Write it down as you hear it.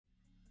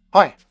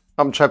Hi,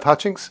 I'm Trev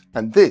Hutchings,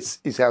 and this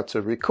is how to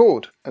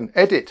record and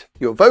edit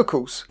your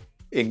vocals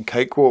in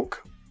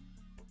Cakewalk.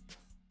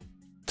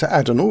 To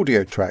add an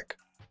audio track,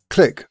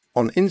 click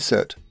on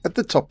Insert at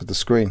the top of the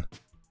screen.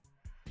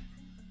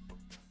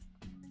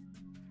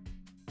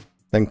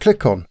 Then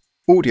click on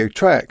Audio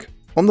Track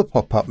on the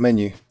pop-up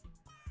menu.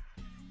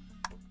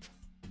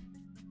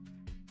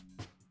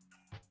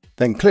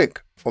 Then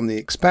click on the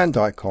expand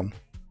icon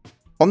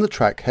on the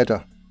track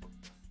header.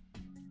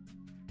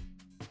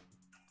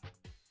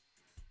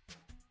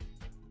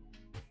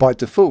 By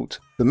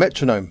default, the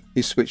metronome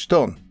is switched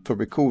on for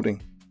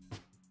recording.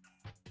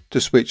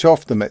 To switch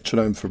off the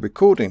metronome for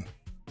recording,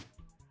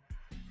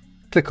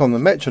 click on the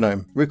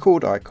metronome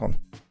record icon.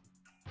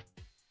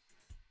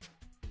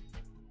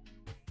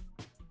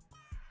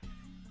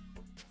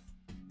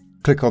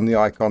 Click on the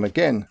icon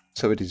again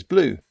so it is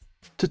blue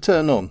to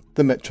turn on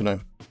the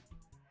metronome.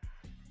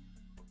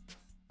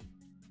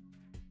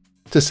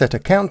 To set a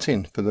count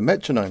in for the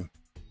metronome,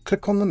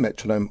 click on the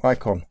metronome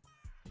icon.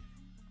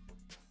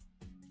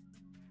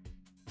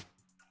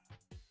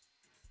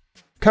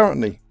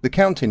 Currently, the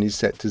count-in is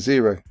set to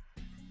 0.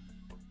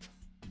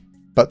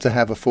 But to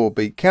have a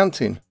 4-beat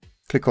count-in,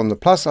 click on the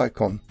plus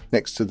icon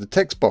next to the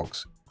text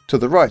box to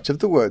the right of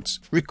the words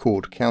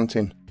Record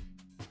Count-in.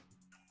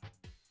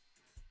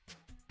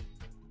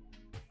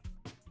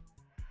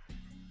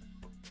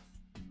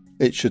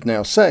 It should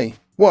now say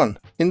 1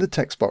 in the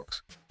text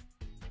box.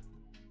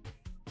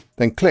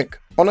 Then click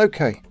on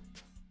OK.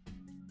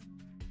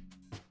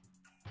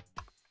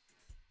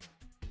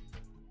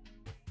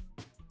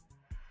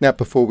 Now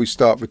before we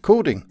start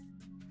recording,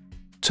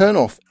 turn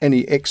off any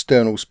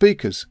external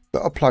speakers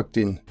that are plugged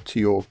in to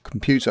your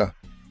computer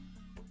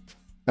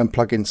and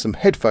plug in some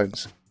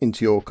headphones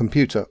into your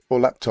computer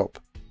or laptop.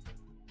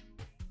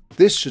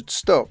 This should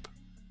stop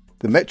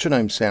the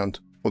metronome sound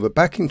or the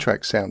backing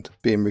track sound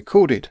being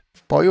recorded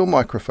by your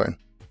microphone.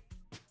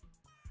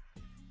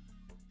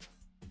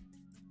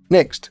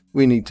 Next,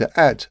 we need to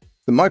add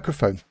the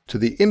microphone to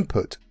the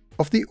input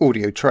of the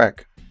audio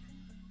track.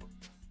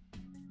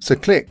 So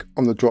click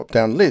on the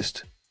drop-down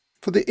list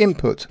for the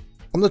input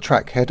on the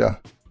track header.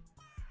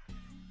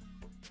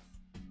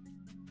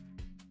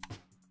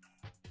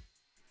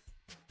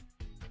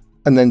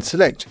 And then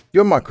select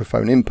your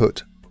microphone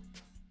input.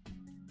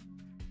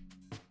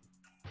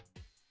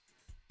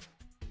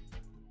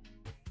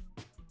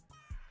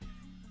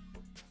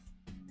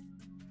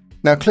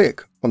 Now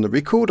click on the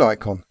record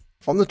icon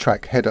on the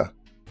track header.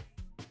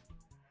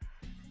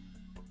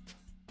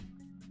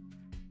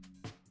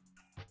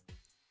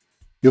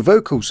 Your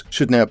vocals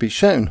should now be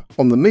shown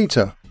on the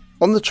meter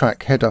on the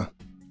track header.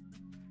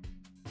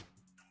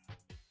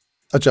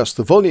 Adjust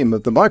the volume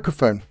of the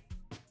microphone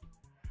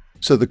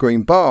so the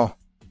green bar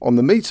on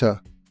the meter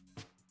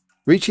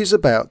reaches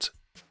about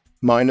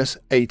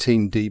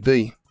 -18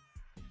 dB.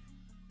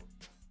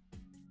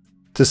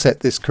 To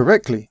set this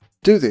correctly,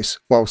 do this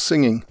while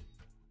singing.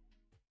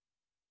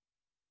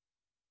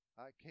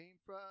 I came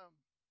from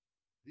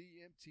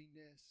the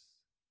emptiness.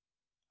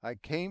 I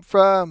came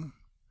from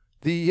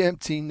the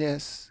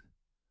emptiness.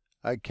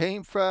 I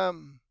came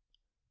from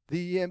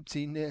the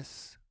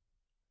emptiness.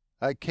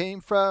 I came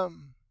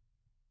from.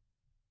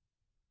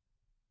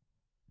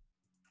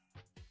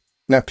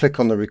 Now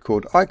click on the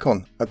record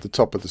icon at the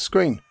top of the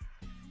screen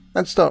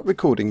and start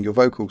recording your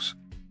vocals.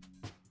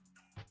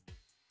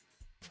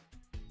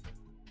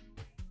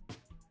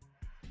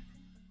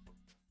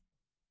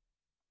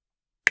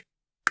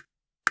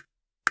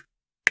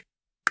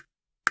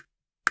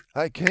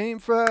 I came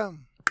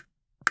from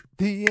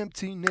the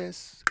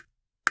emptiness.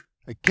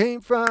 I came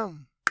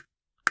from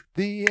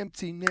the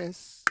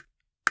emptiness.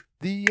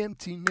 The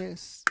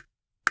emptiness.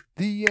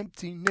 The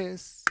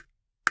emptiness.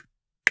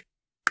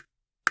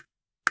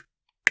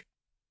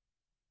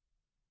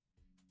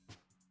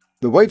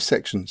 The wave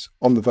sections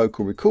on the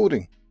vocal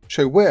recording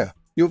show where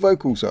your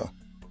vocals are.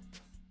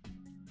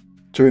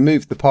 To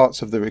remove the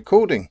parts of the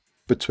recording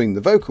between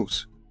the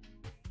vocals,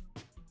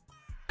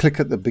 click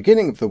at the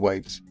beginning of the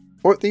waves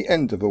or at the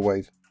end of a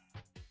wave.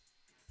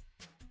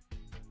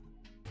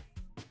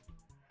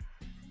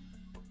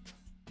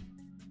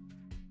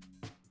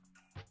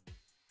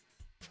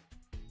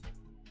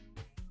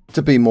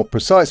 To be more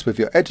precise with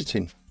your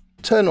editing,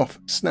 turn off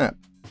Snap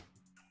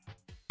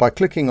by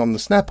clicking on the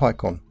Snap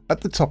icon at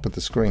the top of the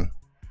screen.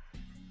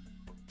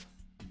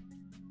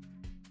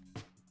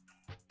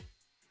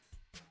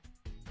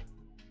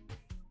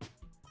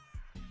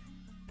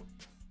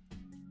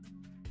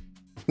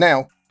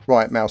 Now,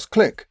 right mouse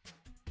click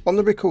on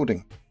the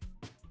recording.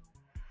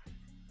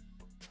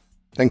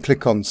 Then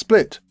click on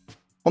Split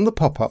on the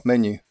pop-up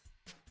menu.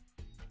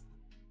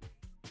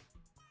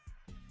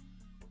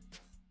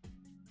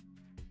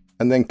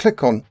 And then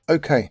click on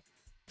OK.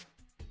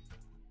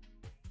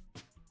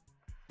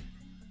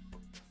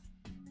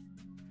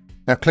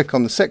 Now click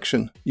on the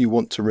section you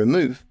want to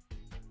remove.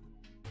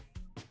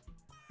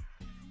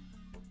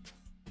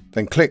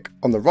 Then click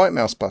on the right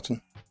mouse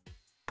button.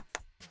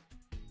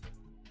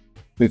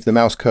 Move the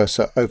mouse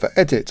cursor over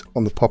Edit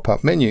on the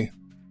pop-up menu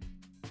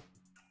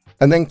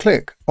and then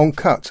click on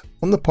Cut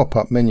on the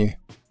pop-up menu.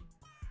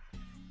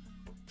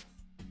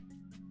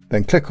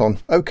 Then click on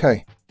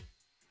OK.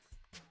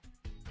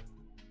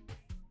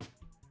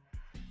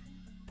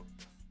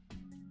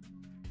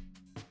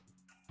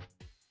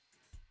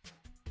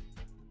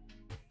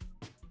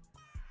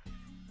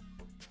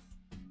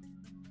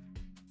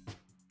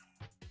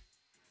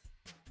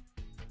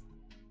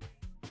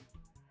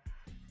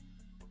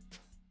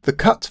 The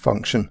cut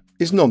function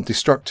is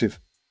non-destructive,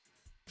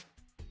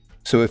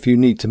 so if you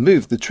need to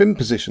move the trim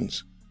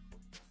positions,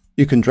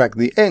 you can drag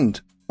the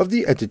end of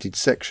the edited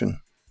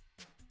section.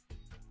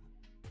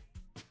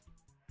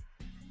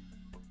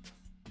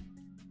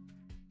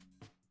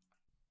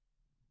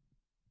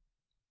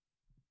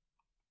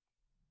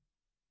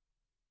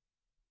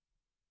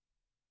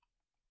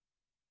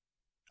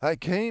 I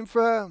came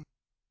from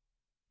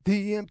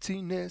the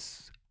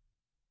emptiness.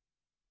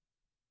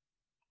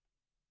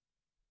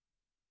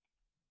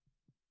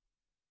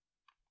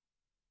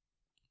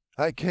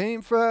 I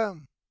came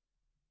from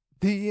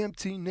the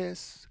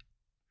emptiness.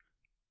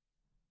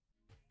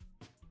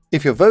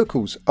 If your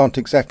vocals aren't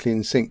exactly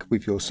in sync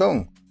with your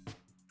song,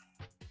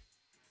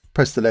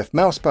 press the left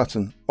mouse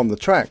button on the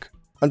track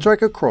and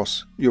drag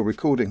across your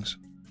recordings.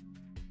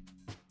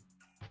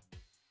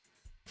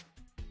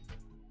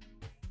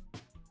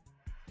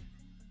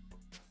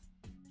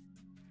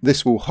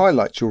 This will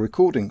highlight your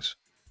recordings.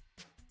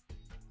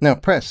 Now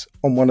press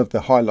on one of the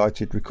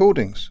highlighted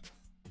recordings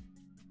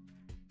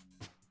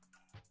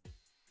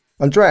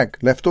and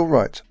drag left or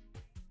right.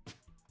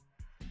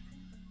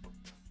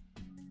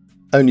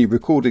 Only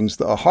recordings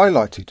that are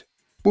highlighted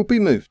will be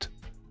moved.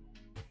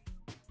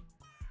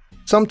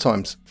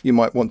 Sometimes you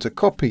might want to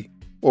copy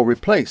or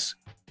replace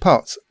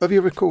parts of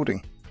your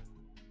recording.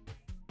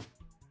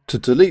 To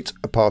delete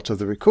a part of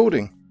the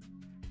recording,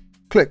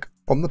 click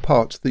on the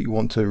part that you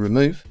want to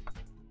remove.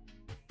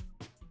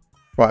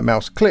 Right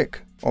mouse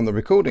click on the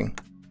recording.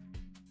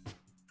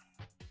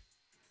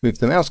 Move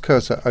the mouse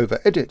cursor over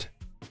Edit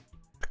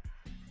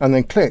and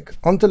then click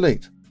on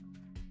Delete.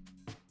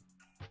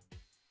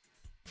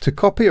 To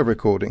copy a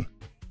recording,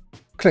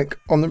 click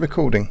on the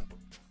recording.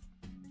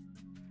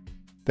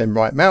 Then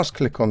right mouse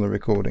click on the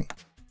recording.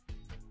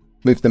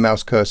 Move the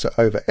mouse cursor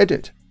over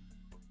Edit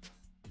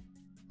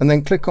and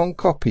then click on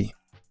Copy.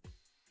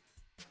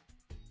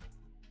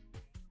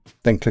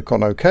 Then click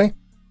on OK.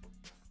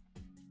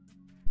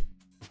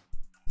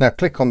 Now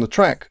click on the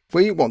track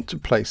where you want to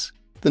place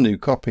the new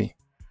copy.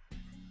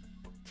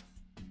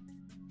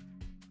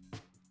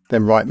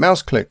 Then right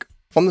mouse click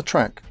on the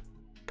track.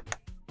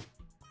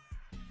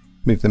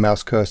 Move the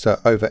mouse cursor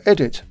over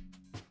Edit.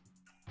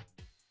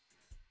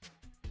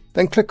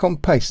 Then click on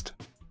Paste.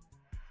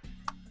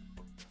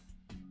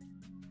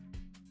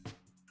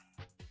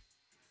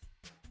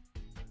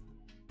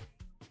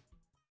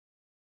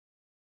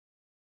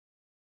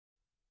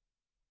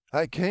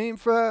 I came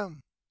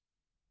from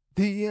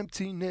the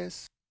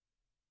emptiness.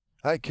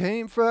 I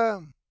came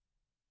from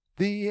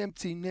the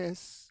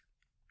emptiness.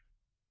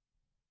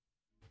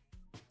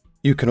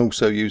 You can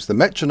also use the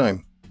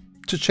metronome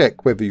to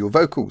check whether your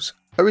vocals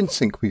are in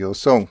sync with your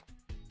song.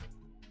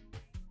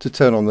 To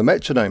turn on the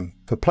metronome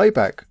for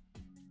playback,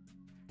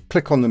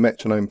 click on the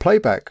metronome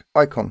playback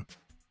icon.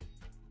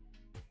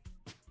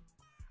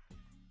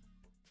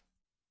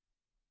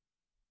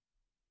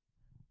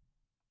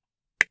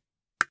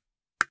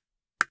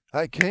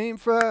 I came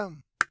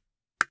from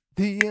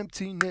the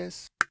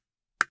emptiness.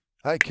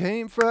 I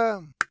came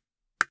from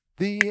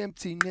the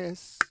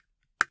emptiness.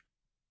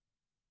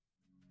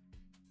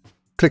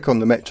 Click on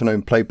the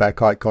metronome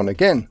playback icon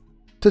again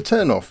to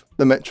turn off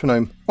the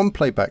metronome on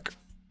playback.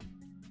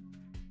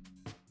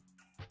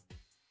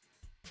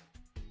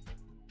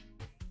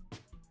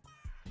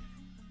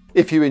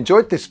 If you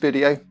enjoyed this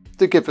video,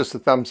 do give us a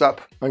thumbs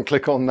up and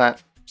click on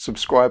that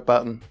subscribe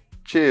button.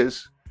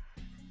 Cheers!